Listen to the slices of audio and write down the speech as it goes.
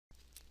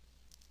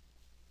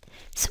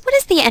So what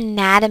is the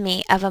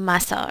anatomy of a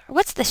muscle?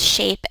 What's the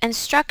shape and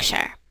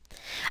structure?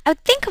 I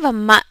would think of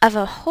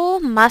a whole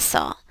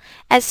muscle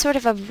as sort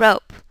of a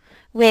rope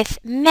with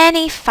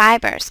many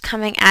fibers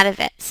coming out of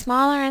it,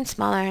 smaller and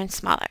smaller and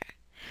smaller.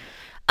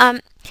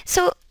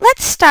 So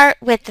let's start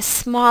with the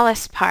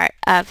smallest part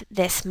of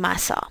this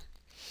muscle.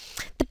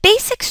 The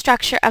basic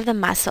structure of the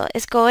muscle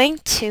is going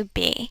to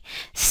be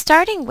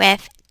starting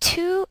with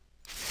two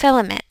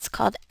filaments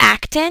called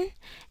actin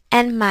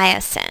and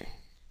myosin.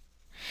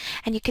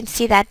 And you can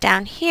see that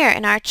down here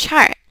in our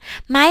chart.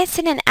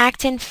 Myosin and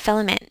actin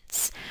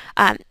filaments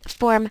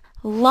form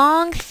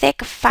long,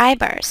 thick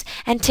fibers,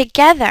 and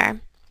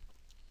together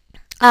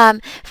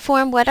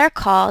form what are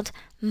called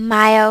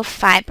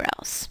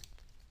myofibrils.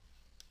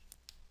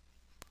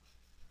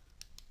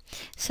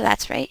 So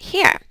that's right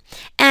here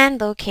and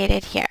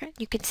located here.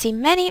 You can see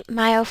many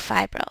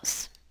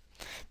myofibrils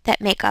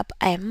that make up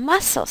a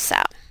muscle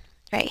cell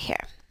right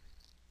here.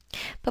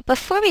 But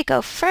before we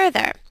go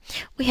further,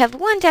 we have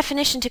one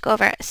definition to go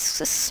over, a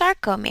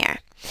sarcomere.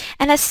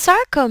 And a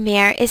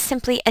sarcomere is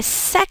simply a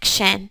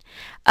section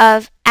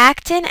of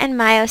actin and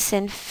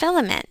myosin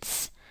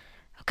filaments.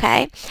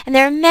 Okay? And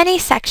there are many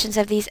sections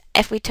of these.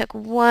 If we took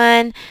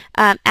one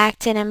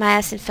actin and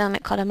myosin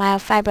filament called a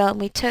myofibril and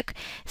we took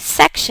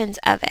sections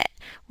of it,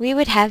 we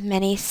would have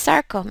many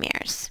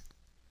sarcomeres.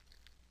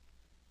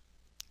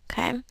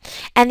 Okay?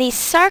 And these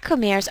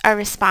sarcomeres are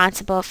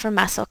responsible for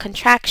muscle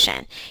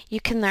contraction.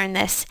 You can learn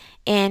this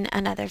in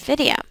another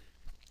video.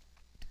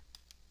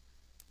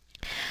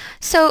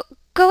 So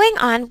going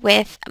on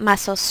with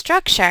muscle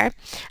structure,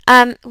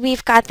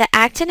 we've got the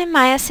actin and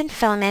myosin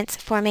filaments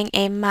forming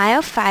a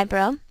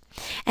myofibril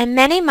and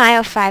many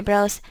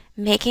myofibrils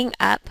making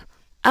up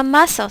a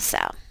muscle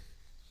cell.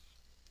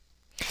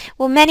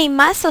 Well, many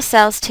muscle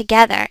cells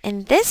together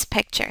in this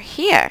picture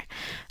here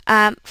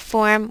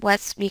form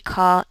what we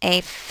call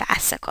a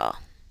fascicle.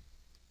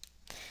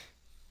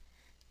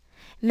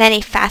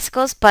 Many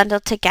fascicles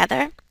bundled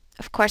together,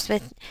 of course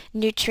with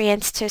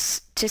nutrients to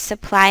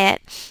supply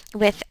it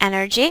with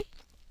energy,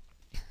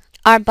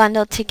 are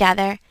bundled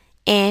together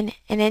in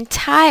an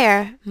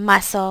entire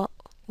muscle,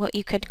 what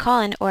you could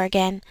call an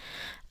organ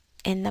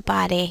in the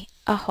body,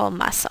 a whole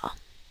muscle.